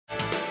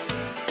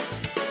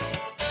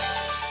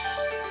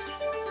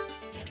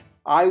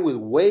I will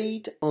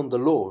wait on the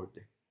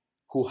Lord,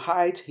 who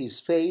hides his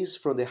face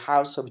from the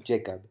house of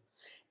Jacob,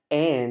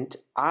 and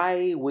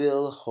I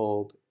will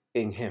hope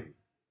in him.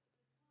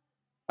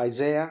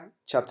 Isaiah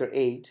chapter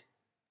 8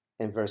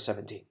 and verse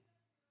 17.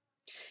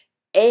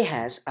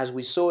 Ahaz, as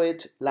we saw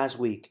it last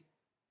week,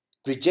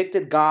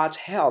 rejected God's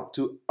help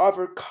to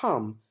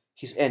overcome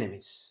his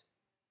enemies.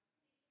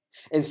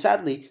 And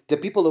sadly, the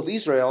people of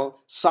Israel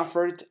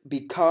suffered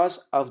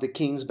because of the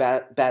king's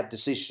bad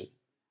decision.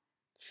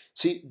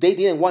 See, they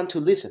didn't want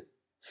to listen,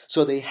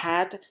 so they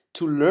had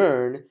to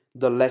learn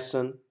the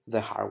lesson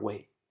the hard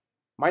way.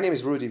 My name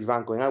is Ruddy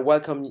Vivanco, and I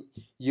welcome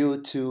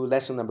you to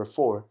lesson number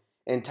 4,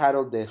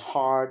 entitled The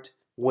Hard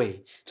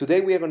Way.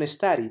 Today we are going to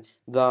study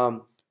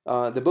the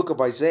book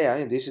of Isaiah,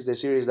 and this is the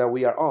series that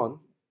we are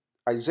on,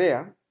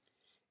 Isaiah.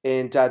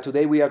 And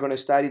today we are going to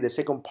study the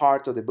second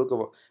part of the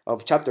book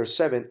of chapter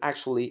 7,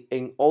 actually,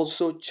 and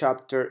also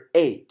chapter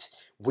 8.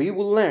 We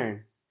will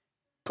learn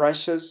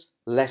precious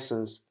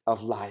lessons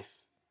of life.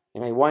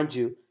 And I want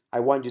you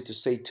to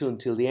stay tuned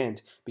till the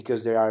end,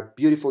 because there are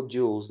beautiful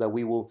jewels that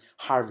we will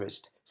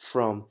harvest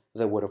from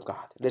the Word of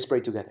God. Let's pray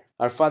together.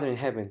 Our Father in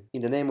heaven,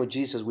 in the name of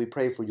Jesus, we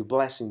pray for your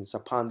blessings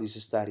upon this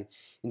study.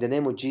 In the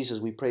name of Jesus,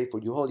 we pray for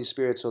your Holy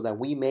Spirit so that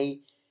we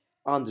may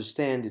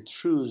understand the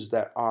truths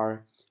that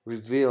are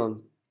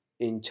revealed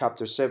in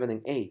chapter 7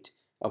 and 8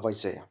 of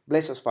Isaiah.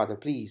 Bless us, Father,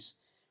 please.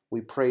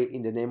 We pray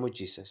in the name of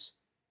Jesus.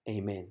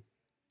 Amen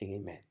and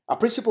amen. A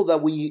principle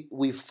that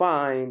we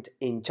find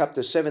in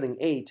chapter 7 and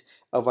 8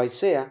 of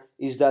Isaiah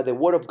is that the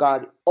Word of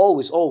God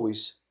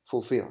always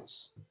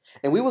fulfills.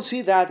 And we will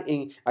see that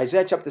in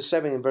Isaiah chapter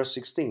 7 and verse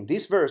 16.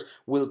 This verse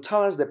will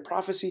tell us the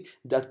prophecy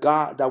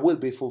that will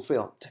be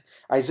fulfilled.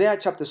 Isaiah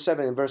chapter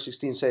 7 and verse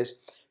 16 says,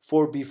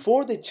 "For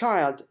before the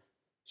child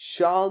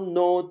shall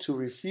know to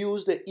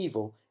refuse the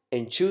evil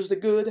and choose the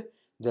good,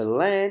 the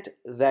land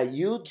that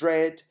you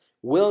dread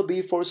will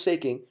be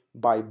forsaken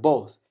by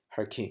both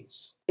her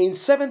kings." In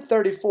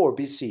 734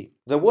 BC,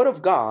 the Word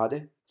of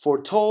God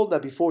foretold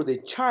that before the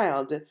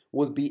child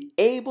would be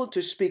able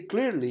to speak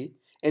clearly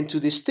and to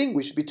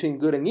distinguish between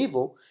good and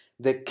evil,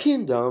 the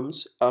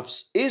kingdoms of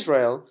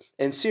Israel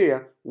and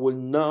Syria will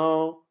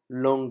no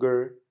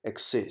longer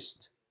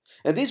exist.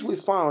 And this we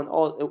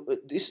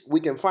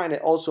can find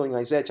it also in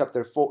Isaiah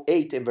chapter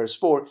 8 and verse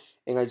 4,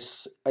 and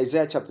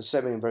Isaiah chapter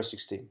 7 and verse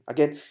 16.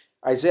 Again,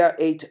 Isaiah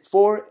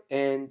 8:4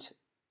 and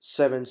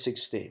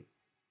 7:16.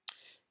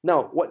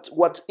 Now,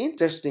 what's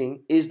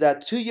interesting is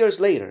that 2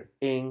 years later,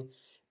 in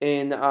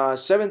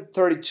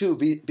 732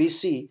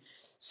 BC,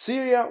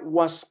 Syria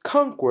was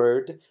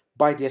conquered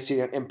by the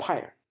Assyrian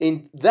Empire.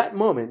 In that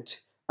moment,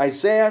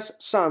 Isaiah's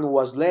son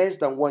was less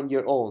than 1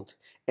 year old,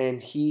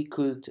 and he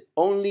could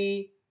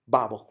only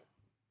babble.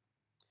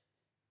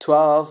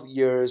 12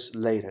 years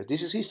later,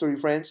 this is history,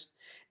 friends.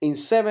 In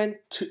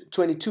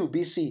 722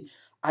 BC,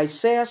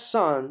 Isaiah's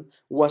son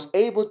was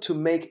able to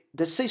make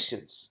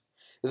decisions.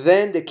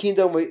 Then the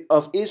kingdom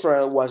of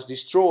Israel was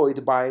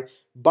destroyed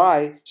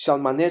by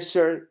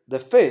Shalmaneser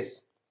V.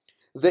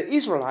 The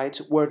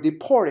Israelites were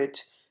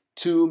deported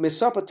to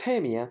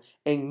Mesopotamia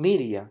and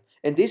Media,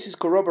 and this is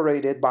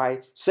corroborated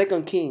by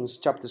 2 Kings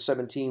chapter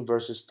 17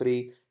 verses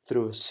 3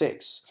 through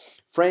 6.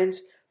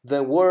 Friends,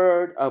 the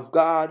word of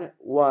God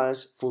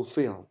was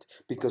fulfilled,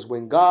 because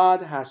when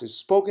God has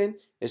spoken,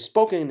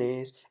 spoken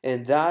is,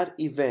 and that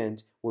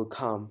event will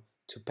come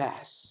to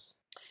pass.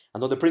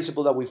 Another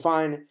principle that we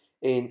find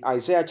in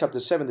Isaiah chapter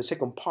 7, the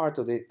second part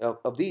of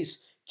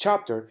this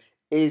chapter,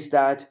 is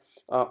that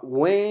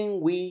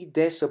when we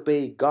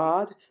disobey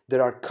God,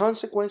 there are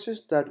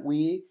consequences that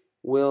we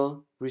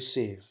will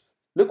receive.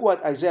 Look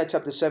what Isaiah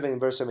chapter 7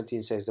 verse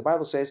 17 says. The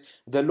Bible says,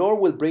 "The Lord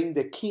will bring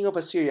the king of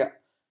Assyria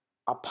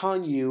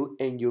upon you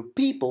and your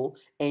people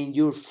and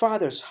your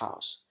father's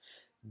house,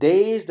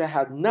 days that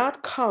have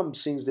not come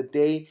since the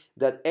day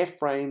that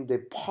Ephraim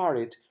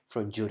departed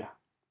from Judah."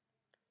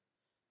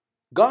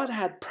 God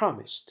had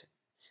promised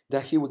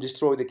that he would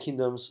destroy the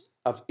kingdoms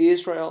of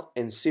Israel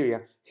and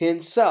Syria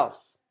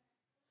himself.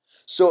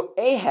 So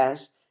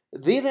Ahaz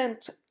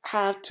didn't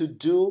have to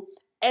do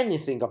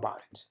anything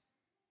about it.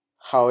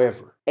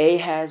 However,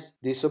 Ahaz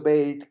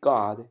disobeyed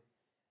God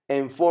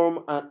and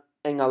formed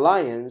an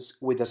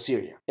alliance with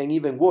Assyria. And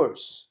even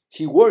worse,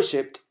 he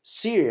worshipped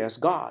Syria's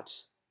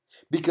gods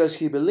because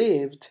he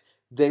believed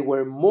they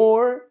were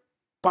more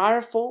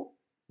powerful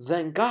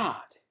than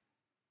God.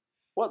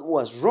 What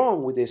was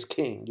wrong with this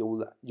king,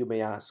 you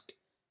may ask?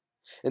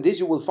 And this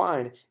you will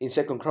find in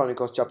 2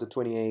 Chronicles chapter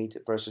 28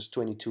 verses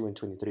 22 and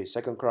 23.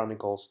 2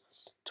 Chronicles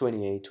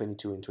 28,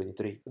 22 and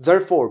 23.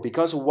 "Therefore,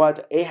 because of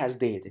what Ahaz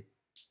did,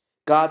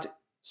 God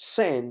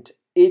sent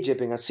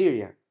Egypt and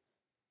Assyria,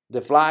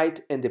 the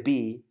flight and the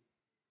bee,"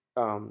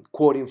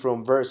 quoting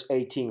from verse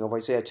 18 of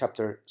Isaiah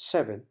chapter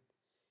 7.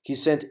 He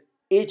sent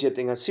Egypt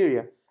and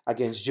Assyria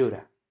against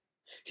Judah.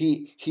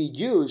 He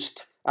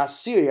used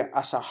Assyria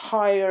as a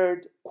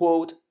hired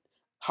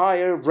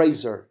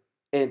razor,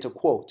 end of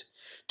quote,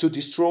 to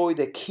destroy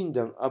the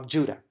kingdom of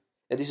Judah.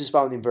 And this is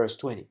found in verse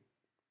 20.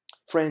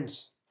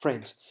 Friends,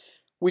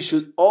 we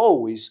should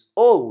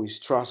always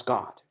trust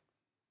God.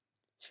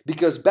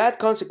 Because bad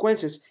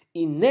consequences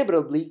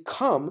inevitably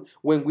come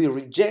when we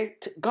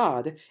reject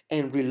God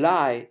and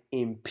rely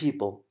in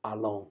people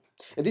alone.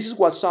 And this is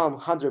what Psalm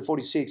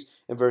 146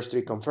 and verse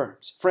 3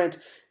 confirms. Friend,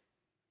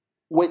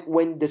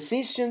 when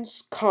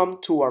decisions come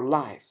to our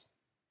life,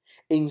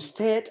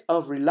 instead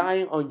of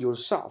relying on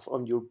yourself,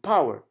 on your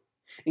power,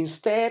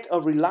 instead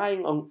of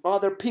relying on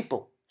other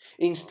people,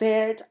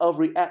 instead of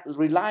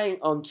relying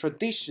on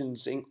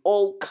traditions and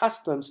old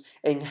customs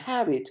and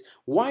habits,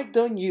 why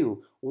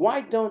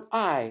don't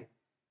I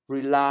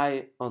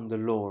rely on the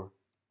Lord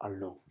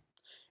alone?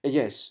 And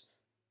yes,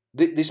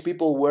 these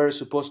people were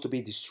supposed to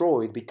be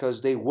destroyed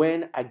because they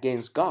went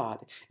against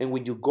God. And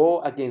when you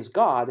go against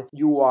God,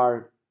 you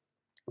are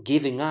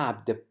giving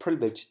up the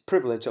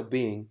privilege of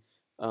being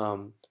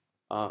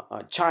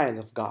a child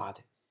of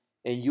God,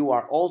 and you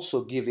are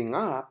also giving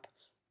up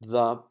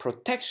the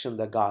protection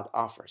that God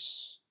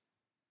offers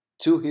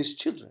to his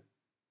children.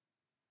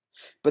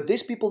 But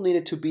these people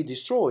needed to be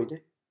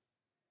destroyed.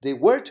 They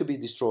were to be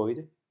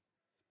destroyed,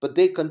 but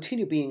they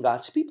continue being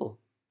God's people.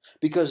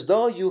 Because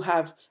though you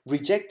have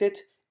rejected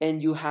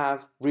and you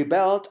have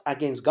rebelled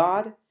against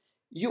God,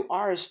 you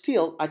are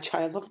still a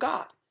child of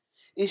God.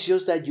 It's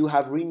just that you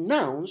have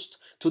renounced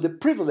to the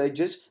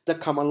privileges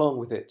that come along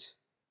with it.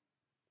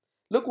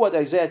 Look what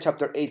Isaiah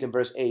chapter 8 and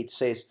verse 8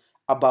 says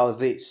about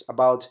this,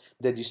 about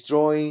the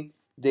destroying,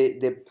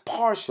 the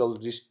partial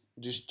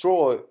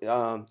destroy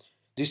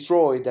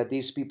that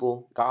these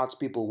people, God's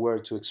people, were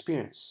to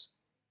experience.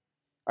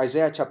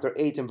 Isaiah chapter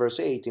 8 and verse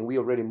 8, and we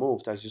already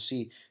moved, as you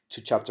see,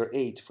 to chapter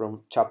 8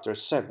 from chapter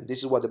 7. This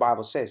is what the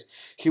Bible says.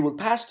 He will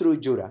pass through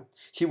Judah.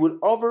 He will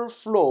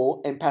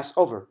overflow and pass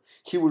over.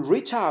 He will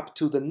reach up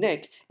to the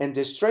neck, and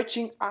the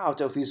stretching out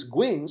of his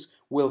wings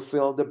will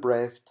fill the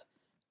breadth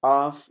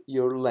of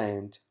your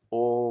land,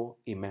 O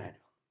Emmanuel.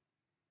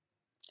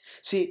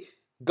 See,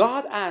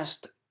 God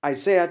asked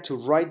Isaiah to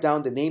write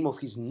down the name of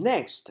his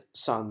next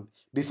son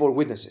before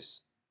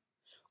witnesses,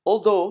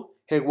 although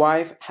her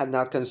wife had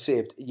not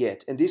conceived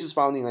yet. And this is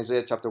found in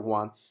Isaiah chapter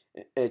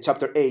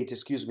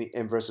 8,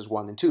 and verses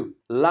 1 and 2.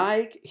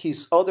 Like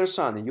his other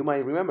son, and you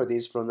might remember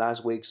this from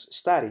last week's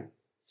study,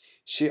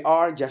 Shear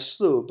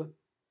Yashub,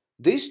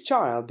 this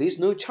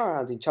new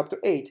child in chapter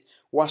 8,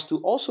 was to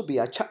also be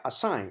a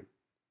sign.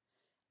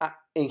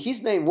 And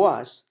his name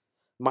was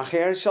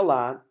Maher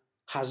Shalad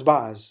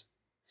Hasbaz.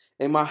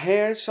 And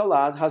Maher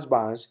Shalad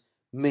Hasbaz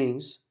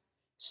means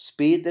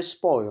speed the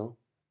spoil,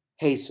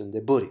 hasten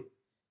the booty.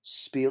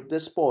 Speed the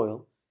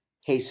spoil,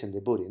 hasten the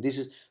booty. And this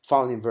is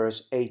found in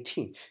verse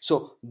 18.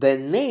 So the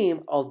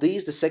name of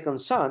this, the second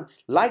son,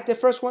 like the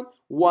first one,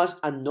 was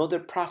another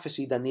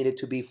prophecy that needed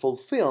to be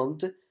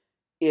fulfilled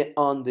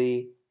on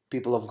the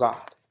people of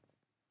God.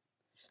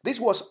 This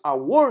was a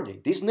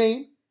warning. This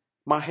name,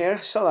 Maher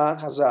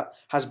Shalad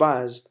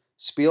Hasbaz,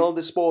 spill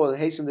the spoil,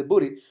 hasten the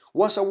booty,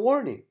 was a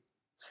warning.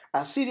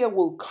 Assyria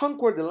will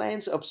conquer the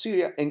lands of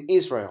Syria and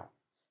Israel.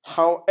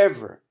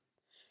 However,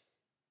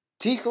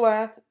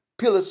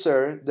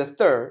 Tiglath-Pileser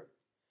III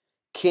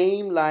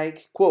came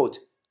like, quote,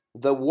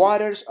 the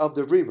waters of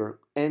the river,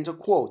 end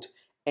quote,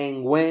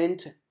 and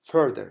went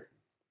further.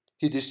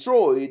 He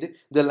destroyed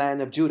the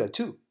land of Judah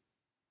too.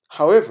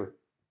 However,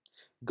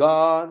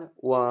 God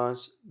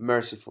was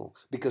merciful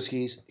because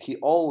he's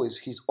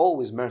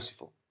always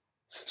merciful.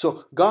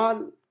 So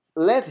God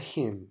let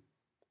him,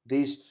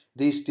 this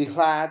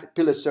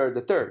Tiglath-Pileser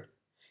III,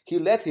 he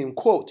let him,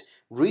 quote,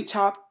 reach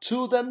up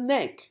to the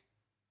neck,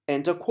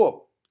 end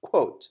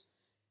quote,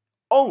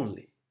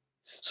 only.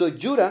 So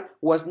Judah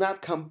was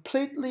not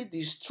completely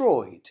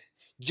destroyed.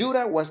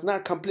 Judah was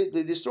not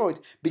completely destroyed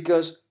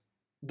because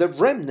a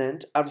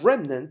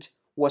remnant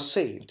was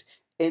saved.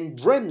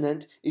 And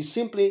remnant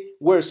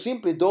were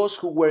simply those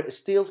who were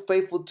still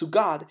faithful to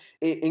God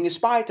in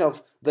spite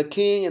of the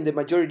king and the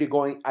majority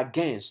going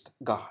against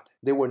God.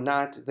 They were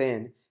not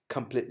then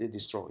completely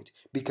destroyed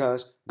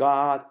because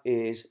God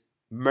is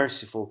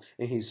merciful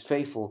and he's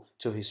faithful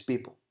to his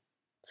people.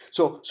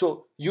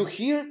 So you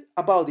hear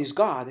about this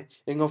God,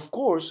 and of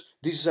course,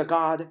 this is a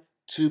God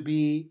to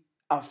be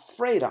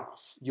afraid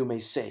of, you may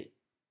say.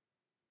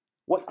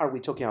 What are we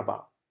talking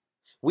about?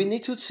 We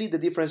need to see the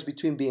difference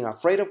between being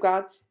afraid of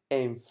God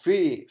and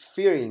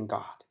fearing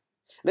God.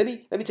 Let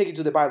me take you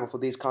to the Bible for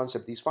this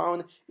concept. It's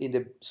found in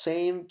the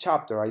same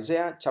chapter,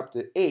 Isaiah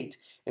chapter 8,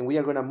 and we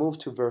are going to move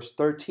to verse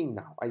 13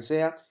 now.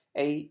 Isaiah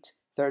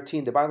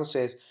 8:13, the Bible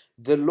says,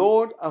 the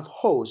Lord of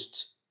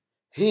hosts,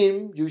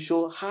 him you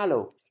shall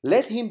hallow.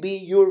 Let him be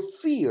your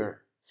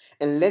fear,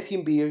 and let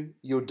him be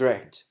your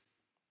dread.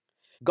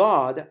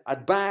 God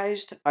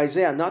advised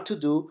Isaiah not to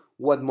do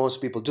what most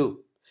people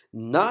do,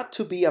 not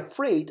to be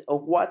afraid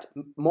of what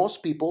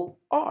most people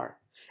are,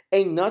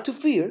 and not to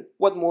fear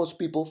what most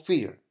people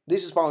fear.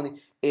 This is found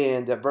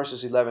in the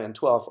verses 11 and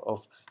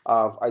 12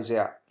 of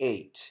Isaiah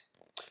 8.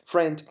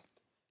 Friend,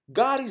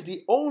 God is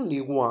the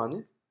only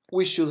one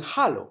we should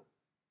hallow,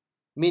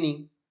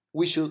 meaning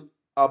we should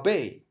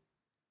obey.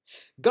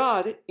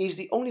 God is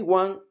the only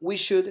one we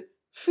should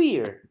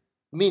fear,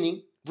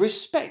 meaning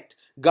respect.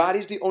 God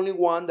is the only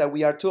one that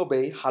we are to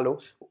obey, hallow,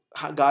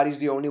 God is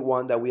the only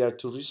one that we are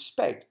to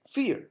respect,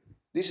 fear.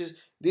 This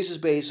is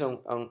based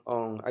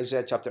on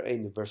Isaiah chapter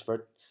 8, verse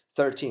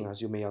 13,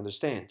 as you may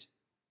understand.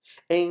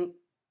 And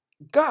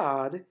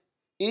God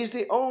is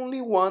the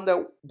only one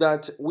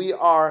that we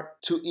are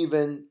to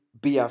even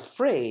be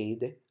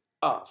afraid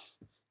of.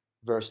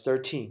 Verse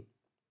 13.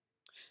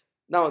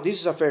 Now, this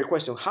is a fair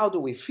question. How do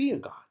we fear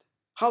God?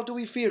 How do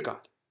we fear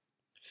God?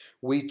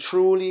 We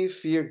truly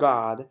fear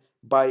God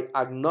by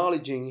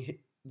acknowledging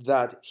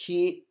that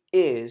He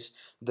is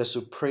the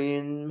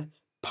supreme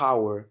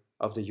power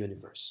of the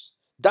universe.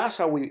 That's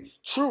how we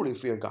truly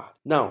fear God.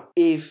 Now,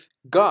 if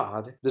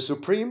God, the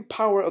supreme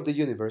power of the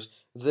universe,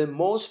 the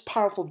most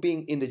powerful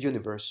being in the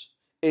universe,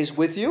 is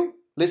with you,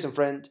 listen,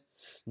 friend,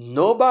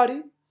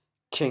 nobody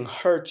can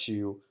hurt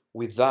you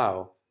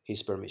without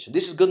His permission.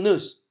 This is good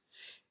news.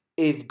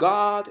 If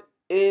God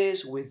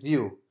is with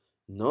you,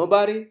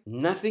 nobody,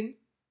 nothing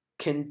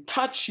can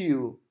touch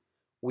you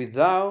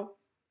without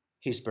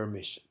His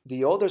permission.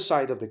 The other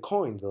side of the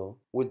coin, though,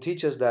 will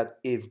teach us that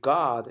if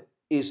God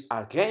is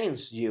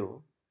against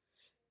you,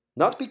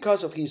 not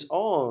because of His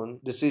own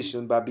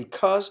decision, but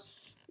because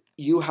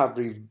you have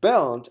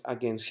rebelled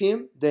against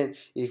Him, then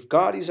if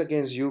God is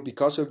against you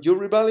because of your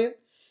rebellion,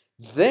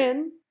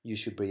 then you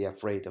should be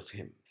afraid of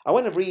Him. I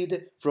want to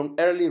read from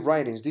early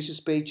writings. This is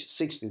page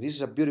 60. This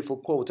is a beautiful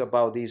quote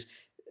about this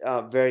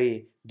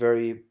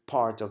very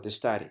part of the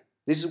study.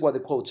 This is what the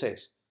quote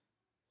says.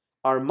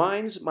 Our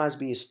minds must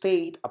be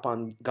stayed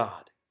upon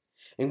God,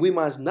 and we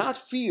must not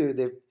fear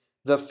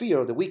the fear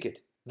of the wicked.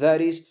 That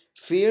is,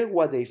 fear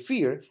what they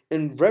fear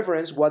and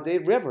reverence what they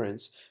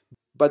reverence,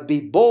 but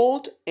be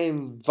bold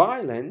and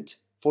violent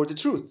for the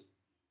truth.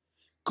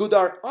 Could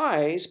our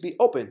eyes be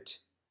opened,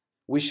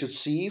 we should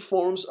see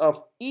forms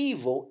of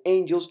evil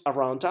angels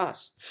around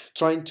us,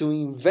 trying to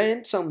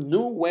invent some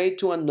new way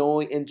to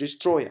annoy and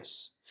destroy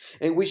us.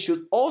 And we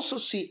should also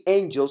see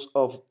angels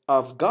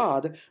of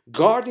God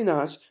guarding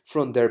us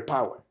from their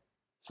power.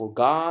 For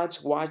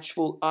God's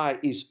watchful eye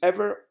is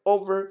ever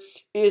over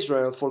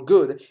Israel for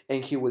good,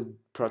 and He will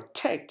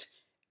protect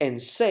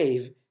and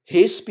save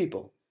His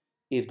people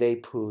if they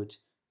put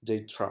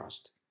their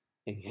trust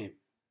in Him.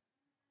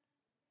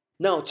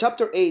 Now,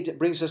 chapter 8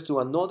 brings us to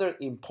another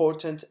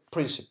important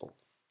principle,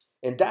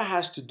 and that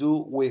has to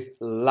do with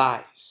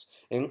lies.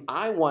 And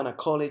I want to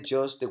call it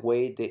just the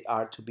way they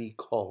are to be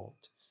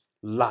called,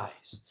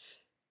 lies.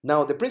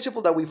 Now, the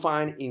principle that we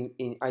find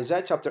in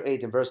Isaiah chapter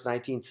 8 and verse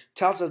 19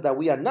 tells us that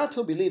we are not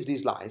to believe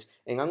these lies.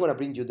 And I'm going to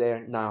bring you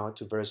there now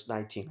to verse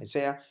 19.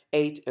 Isaiah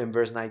 8 and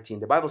verse 19.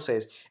 The Bible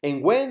says,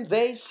 "And when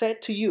they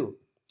said to you,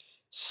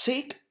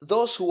 seek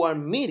those who are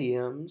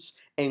mediums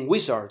and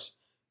wizards,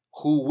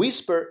 who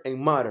whisper and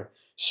mutter,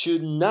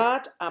 should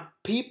not a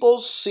people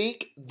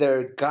seek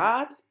their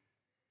God?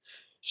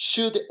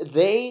 Should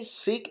they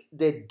seek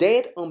the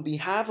dead on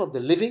behalf of the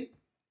living?"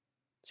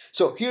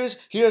 So here's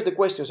the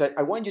questions.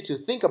 I want you to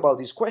think about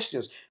these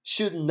questions.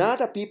 Should not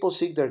a people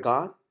seek their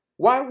God?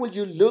 Why would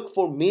you look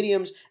for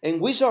mediums and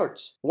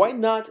wizards? Why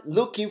not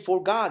looking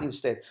for God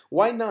instead?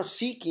 Why not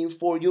seeking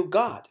for your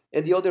God?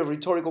 And the other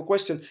rhetorical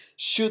question,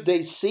 should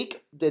they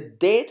seek the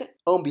dead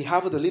on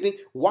behalf of the living?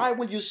 Why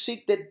will you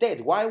seek the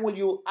dead? Why will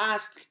you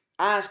ask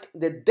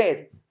the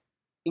dead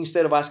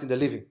instead of asking the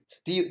living?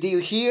 Do you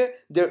hear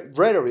the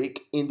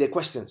rhetoric in the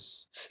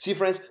questions? See,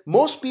 friends,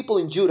 most people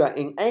in Judah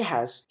and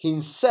Ahaz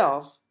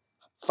himself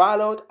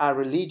followed a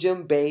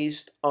religion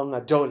based on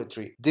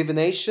idolatry,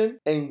 divination,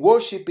 and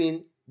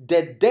worshiping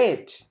the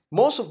dead.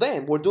 Most of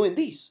them were doing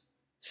this.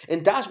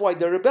 And that's why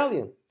the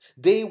rebellion.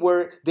 They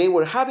were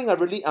having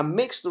a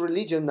mixed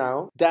religion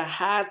now that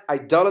had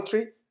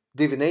idolatry,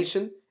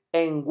 divination,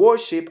 and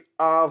worship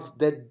of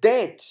the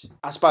dead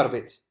as part of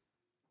it.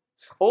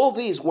 All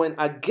these went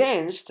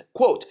against,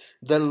 quote,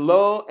 the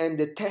law and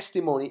the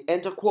testimony,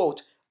 end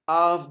quote,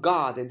 of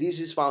God. And this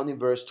is found in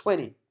verse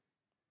 20.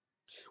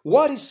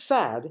 What is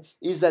sad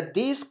is that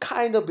these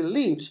kind of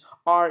beliefs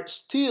are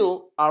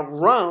still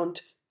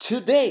around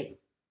today.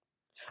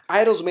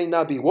 Idols may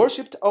not be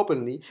worshipped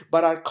openly,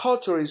 but our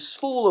culture is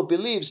full of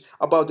beliefs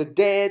about the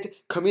dead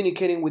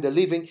communicating with the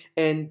living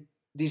and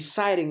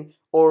deciding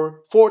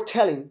or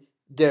foretelling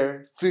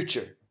their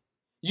future.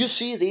 You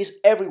see this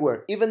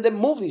everywhere. Even the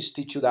movies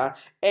teach you that.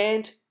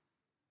 And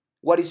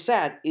what is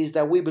sad is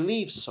that we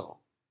believe so.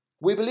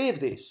 We believe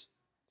this.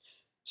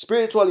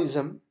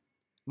 Spiritualism,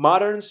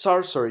 modern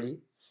sorcery,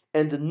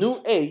 and the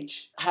New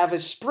Age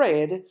have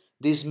spread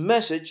this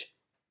message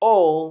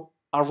all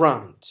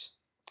around.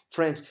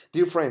 Friends,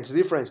 dear friends,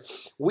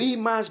 we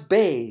must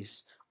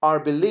base our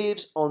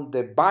beliefs on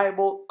the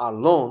Bible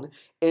alone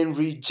and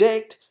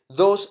reject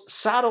those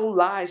subtle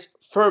lies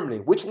firmly.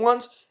 Which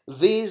ones?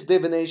 This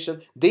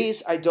divination,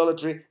 this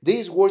idolatry,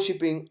 this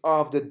worshiping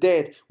of the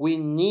dead. We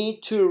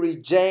need to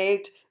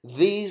reject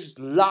these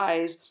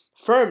lies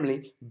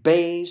firmly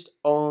based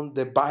on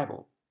the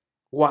Bible.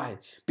 Why?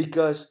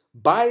 Because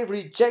by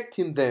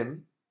rejecting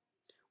them,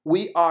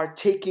 we are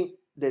taking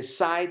the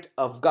side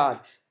of God.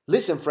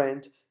 Listen,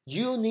 friend,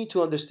 you need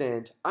to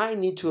understand, I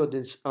need to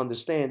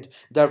understand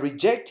that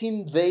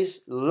rejecting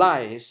these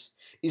lies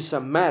is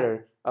a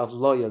matter of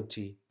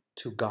loyalty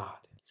to God.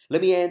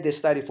 Let me end the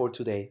study for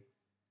today,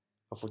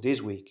 or for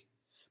this week,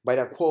 by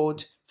a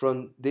quote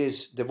from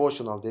this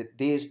devotional,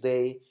 This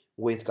Day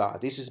with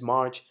God. This is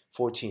March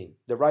 14.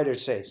 The writer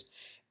says,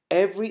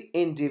 "Every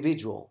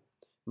individual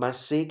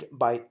must seek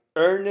by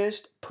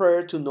earnest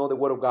prayer to know the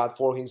Word of God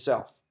for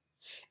himself,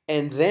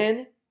 and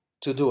then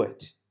to do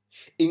it.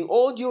 In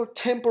all your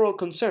temporal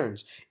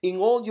concerns, in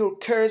all your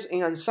cares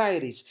and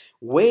anxieties,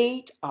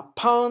 wait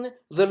upon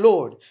the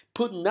Lord.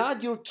 Put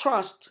not your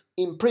trust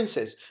in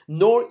princes,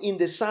 nor in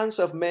the sons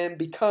of men,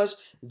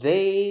 because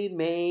they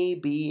may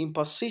be in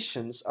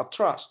positions of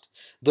trust.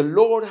 The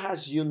Lord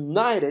has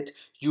united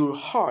your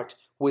heart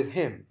with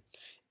Him.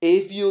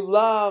 If you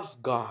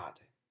love God,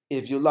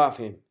 if you love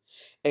Him,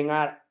 and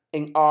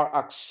are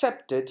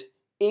accepted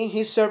in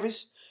His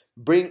service,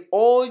 bring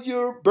all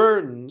your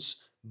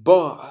burdens,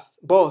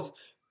 both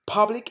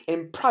public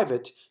and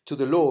private, to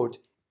the Lord,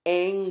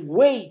 and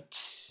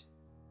wait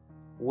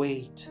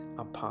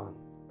upon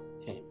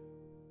Him."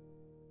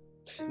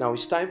 Now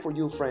it's time for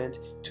you, friend,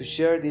 to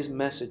share this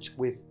message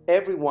with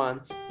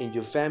everyone in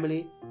your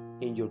family,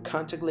 in your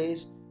contact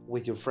list,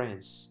 with your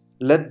friends.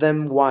 Let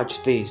them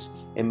watch this,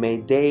 and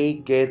may they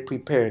get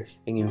prepared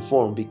and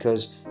informed,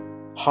 because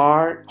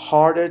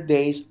harder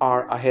days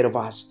are ahead of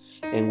us,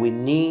 and we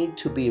need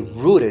to be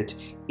rooted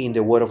in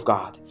the Word of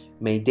God.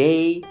 May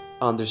they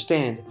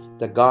understand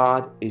that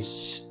God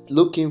is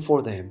looking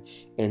for them,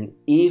 and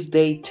if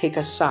they take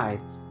a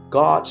side,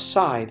 God's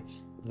side,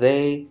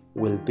 they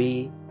will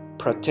be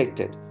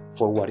protected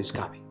for what is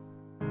coming.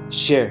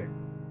 Share,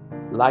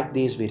 like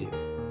this video.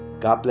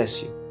 God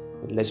bless you,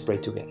 and let's pray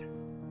together.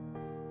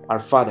 Our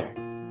Father,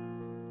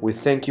 we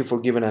thank you for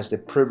giving us the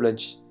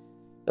privilege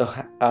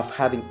of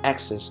having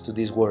access to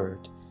this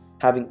word,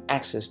 having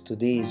access to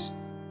this,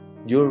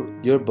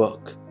 your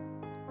book.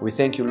 We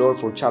thank you, Lord,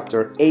 for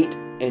chapter 8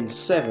 and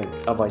 7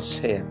 of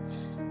Isaiah,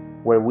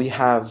 where we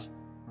have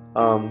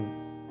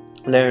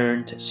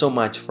learned so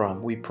much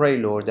from. We pray,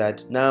 Lord,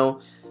 that now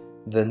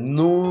the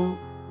new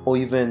or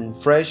even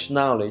fresh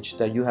knowledge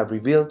that you have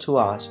revealed to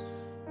us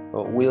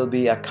will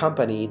be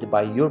accompanied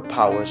by your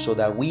power, so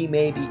that we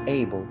may be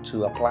able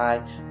to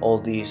apply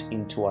all these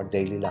into our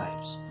daily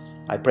lives.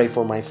 I pray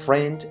for my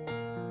friend.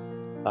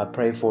 I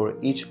pray for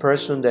each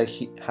person that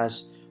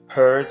has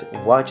heard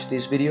and watched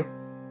this video.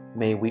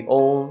 May we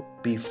all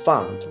be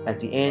found at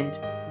the end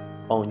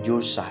on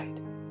your side.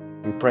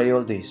 We pray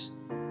all this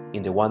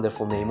in the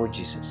wonderful name of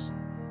Jesus.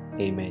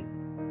 Amen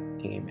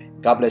and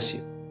amen. God bless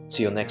you.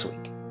 See you next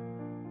week.